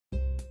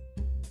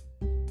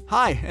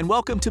Hi, and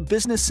welcome to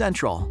Business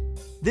Central.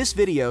 This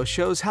video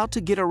shows how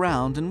to get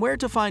around and where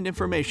to find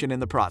information in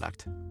the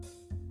product.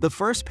 The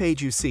first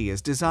page you see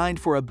is designed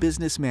for a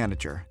business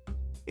manager.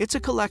 It's a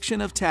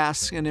collection of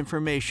tasks and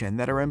information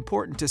that are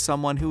important to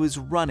someone who is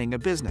running a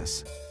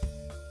business.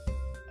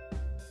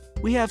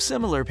 We have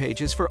similar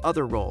pages for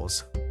other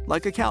roles,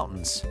 like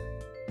accountants,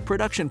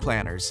 production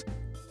planners,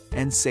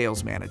 and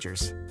sales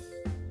managers.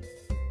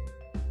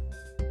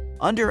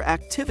 Under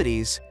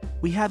Activities,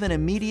 we have an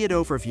immediate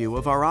overview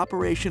of our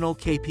operational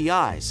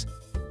KPIs,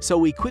 so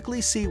we quickly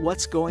see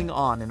what's going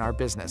on in our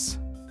business.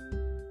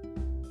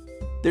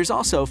 There's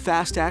also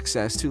fast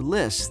access to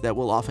lists that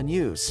we'll often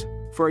use.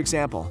 For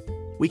example,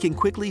 we can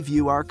quickly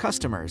view our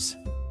customers,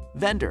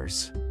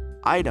 vendors,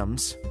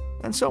 items,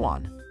 and so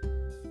on.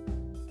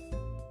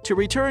 To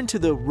return to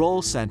the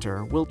Role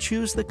Center, we'll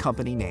choose the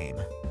company name.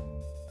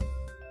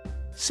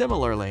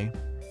 Similarly,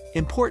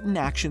 important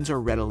actions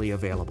are readily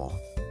available.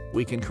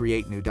 We can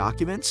create new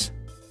documents,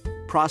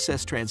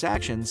 process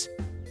transactions,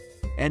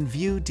 and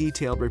view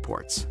detailed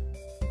reports.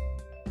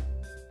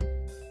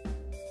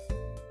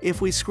 If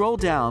we scroll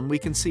down, we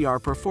can see our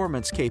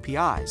performance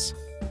KPIs.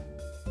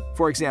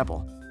 For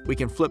example, we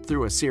can flip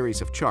through a series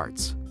of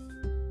charts.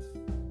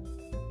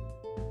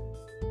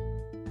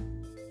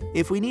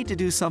 If we need to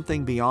do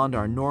something beyond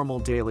our normal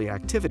daily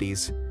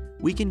activities,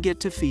 we can get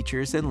to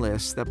features and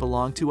lists that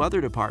belong to other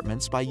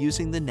departments by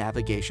using the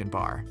navigation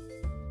bar.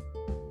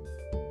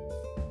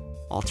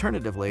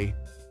 Alternatively,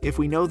 if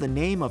we know the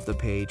name of the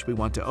page we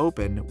want to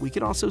open, we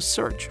can also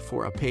search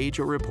for a page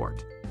or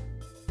report.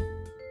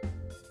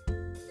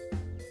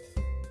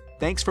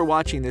 Thanks for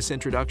watching this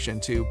introduction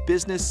to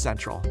Business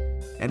Central,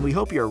 and we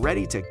hope you're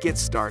ready to get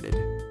started.